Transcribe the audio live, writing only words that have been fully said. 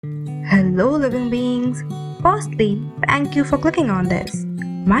Hello, living beings. Firstly, thank you for clicking on this.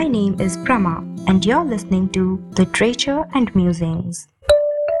 My name is Prama, and you're listening to Literature and Musings.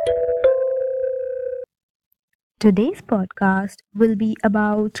 Today's podcast will be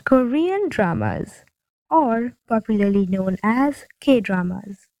about Korean dramas, or popularly known as K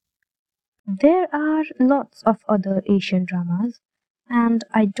dramas. There are lots of other Asian dramas, and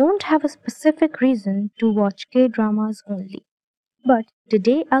I don't have a specific reason to watch K dramas only. But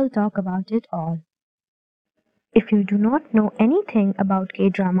today I'll talk about it all. If you do not know anything about K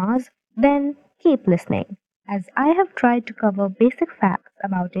dramas, then keep listening, as I have tried to cover basic facts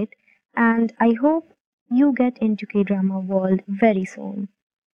about it, and I hope you get into K drama world very soon.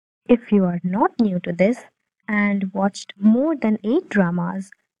 If you are not new to this and watched more than 8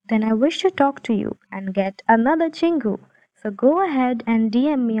 dramas, then I wish to talk to you and get another chingu. So go ahead and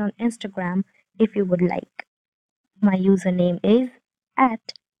DM me on Instagram if you would like. My username is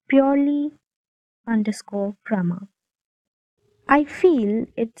at purely underscore Prama. I feel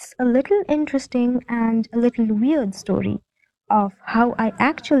it's a little interesting and a little weird story of how I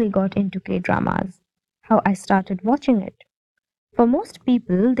actually got into K dramas, how I started watching it. For most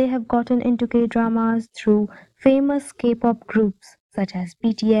people, they have gotten into K dramas through famous K pop groups such as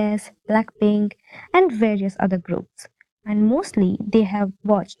BTS, Blackpink, and various other groups. And mostly they have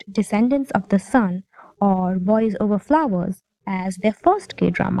watched Descendants of the Sun or Boys Over Flowers as their first K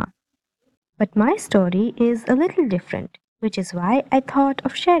drama. But my story is a little different, which is why I thought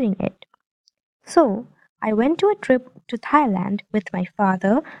of sharing it. So, I went to a trip to Thailand with my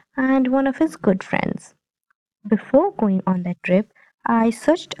father and one of his good friends. Before going on that trip, I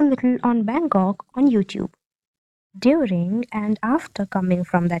searched a little on Bangkok on YouTube. During and after coming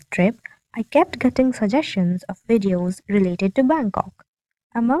from that trip, I kept getting suggestions of videos related to Bangkok.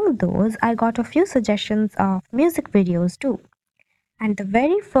 Among those, I got a few suggestions of music videos too. And the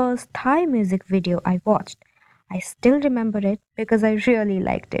very first Thai music video I watched, I still remember it because I really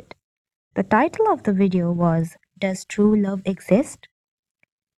liked it. The title of the video was Does True Love Exist?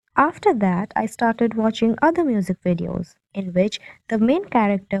 After that, I started watching other music videos in which the main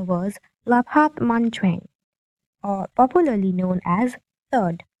character was Labhat Manchweng, or popularly known as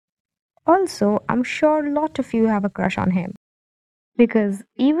Third. Also, I'm sure a lot of you have a crush on him because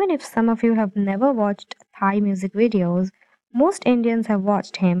even if some of you have never watched Thai music videos, most Indians have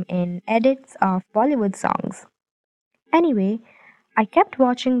watched him in edits of Bollywood songs. Anyway, I kept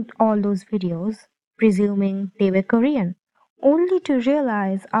watching all those videos, presuming they were Korean, only to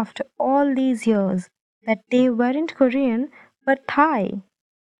realize after all these years that they weren't Korean but Thai.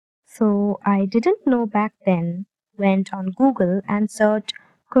 So I didn't know back then, went on Google and searched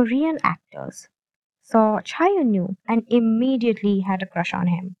Korean actors, saw Chaeyoung and immediately had a crush on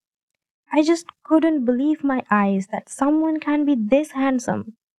him. I just couldn't believe my eyes that someone can be this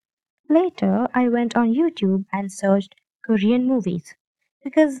handsome. Later, I went on YouTube and searched Korean movies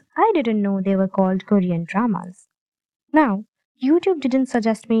because I didn't know they were called Korean dramas. Now, YouTube didn't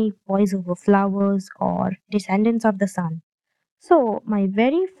suggest me Boys Over Flowers or Descendants of the Sun. So, my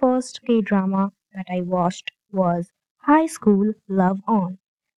very first K drama that I watched was High School Love On,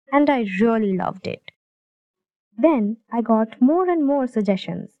 and I really loved it. Then I got more and more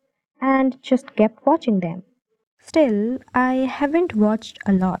suggestions and just kept watching them. Still, I haven't watched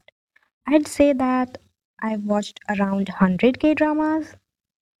a lot. I'd say that I've watched around 100 K dramas.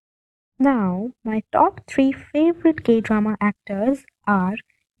 Now, my top 3 favorite K drama actors are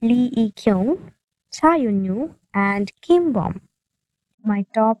Lee E Kyung, Cha Yun and Kim Bom. My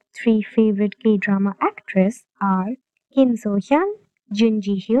top 3 favorite K drama actresses are Kim So Hyun, Jun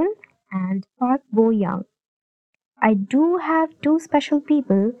Ji Hyun, and Park Bo Young. I do have two special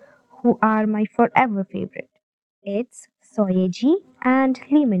people who are my forever favorite. It's Soyeji and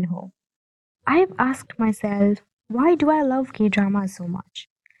Lee Min Ho. I've asked myself, why do I love K dramas so much?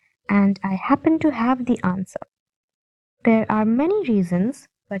 And I happen to have the answer. There are many reasons,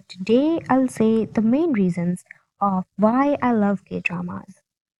 but today I'll say the main reasons of why I love K dramas.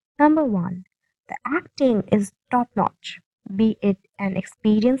 Number one, the acting is top notch, be it an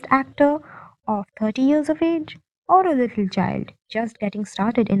experienced actor of 30 years of age or a little child just getting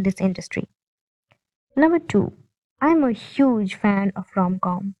started in this industry. Number two, I'm a huge fan of rom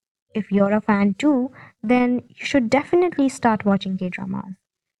com. If you're a fan too, then you should definitely start watching K dramas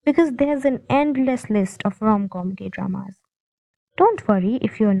because there's an endless list of rom com K dramas. Don't worry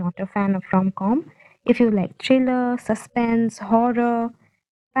if you're not a fan of rom com. If you like thriller, suspense, horror,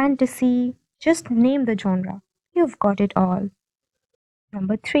 fantasy, just name the genre. You've got it all.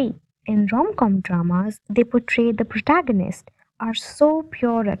 Number three, in rom com dramas, they portray the protagonist are so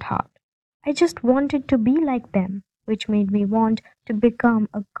pure at heart. I just wanted to be like them which made me want to become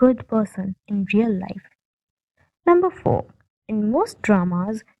a good person in real life. Number 4. In most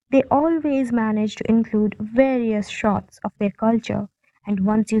dramas, they always manage to include various shots of their culture, and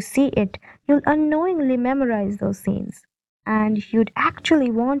once you see it, you'll unknowingly memorize those scenes, and you'd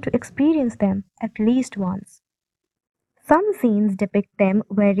actually want to experience them at least once. Some scenes depict them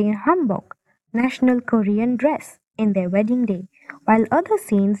wearing a hanbok, national Korean dress, in their wedding day, while other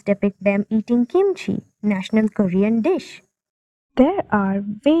scenes depict them eating kimchi, national Korean dish. There are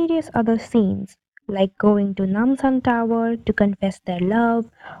various other scenes, like going to Namsan Tower to confess their love,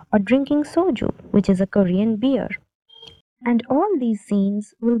 or drinking soju, which is a Korean beer. And all these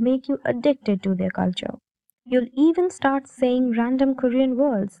scenes will make you addicted to their culture. You'll even start saying random Korean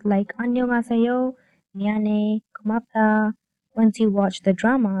words like 안녕하세요, 미안해, 고맙다, once you watch the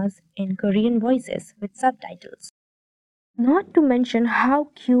dramas in Korean voices with subtitles. Not to mention how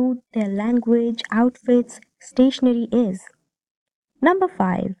cute their language, outfits, stationery is. Number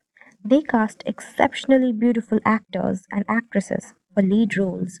 5. They cast exceptionally beautiful actors and actresses for lead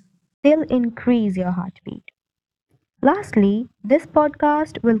roles. They'll increase your heartbeat. Lastly, this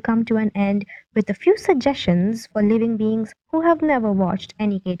podcast will come to an end with a few suggestions for living beings who have never watched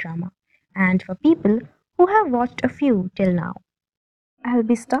any K drama, and for people who have watched a few till now. I'll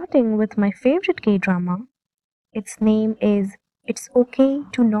be starting with my favorite K drama. Its name is It's Okay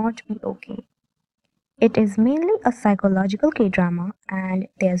to Not Be Okay. It is mainly a psychological K drama, and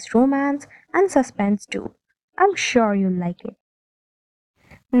there's romance and suspense too. I'm sure you'll like it.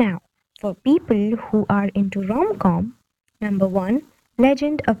 Now, for people who are into rom-com, number 1,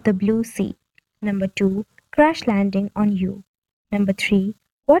 Legend of the Blue Sea. Number 2, Crash Landing on You. Number 3,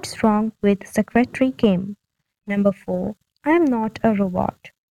 What's Wrong with Secretary Kim. Number 4, I'm Not a Robot.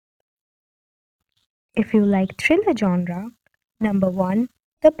 If you like thriller genre, number 1,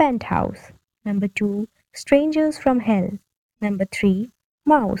 The Penthouse. Number 2, Strangers from Hell. Number 3,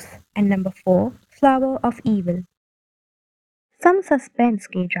 Mouse. And number 4, Flower of Evil. Some suspense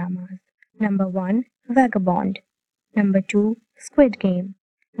K dramas. Number 1, Vagabond. Number 2, Squid Game.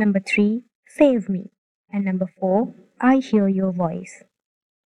 Number 3, Save Me. And number 4, I Hear Your Voice.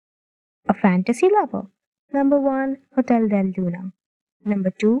 A fantasy lover. Number 1, Hotel del Luna. Number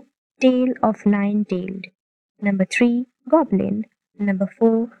 2, Tale of Nine Tailed. Number 3, Goblin. Number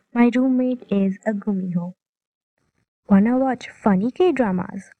 4, My Roommate is a Gumiho. Wanna watch funny K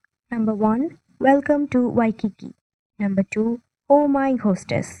dramas? Number 1, Welcome to Waikiki. Number 2, Oh My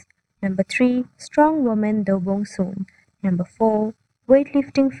Hostess. Number 3, Strong Woman Do Bong Soon. Number 4,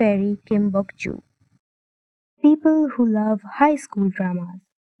 Weightlifting Fairy Kim Bok Joo. People who love high school dramas.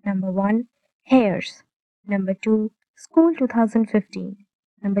 Number 1, Hairs. Number 2, School 2015.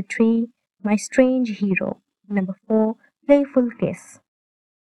 Number 3, My Strange Hero. Number 4, Playful Kiss.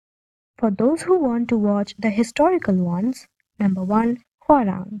 For those who want to watch the historical ones, number 1,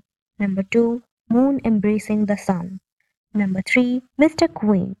 Hwarang. Number 2, Moon Embracing the Sun. Number 3, Mr.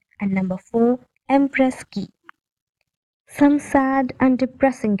 Queen. And number 4, Empress Key. Some sad and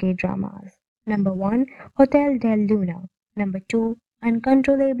depressing K-dramas. Number 1, Hotel del Luna. Number 2,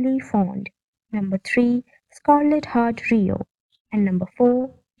 Uncontrollably Fond. Number 3, Scarlet Heart Rio. And number 4,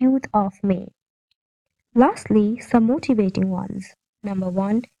 Youth of May. Lastly, some motivating ones. Number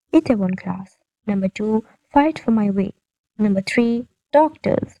 1, Itaewon Class. Number 2, Fight for My Way. Number 3,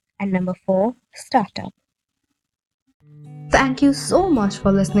 Doctors. And number 4, Startup. Thank you so much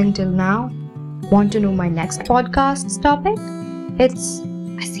for listening till now. Want to know my next podcast's topic? It's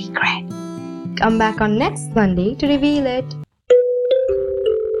a secret. Come back on next Sunday to reveal it.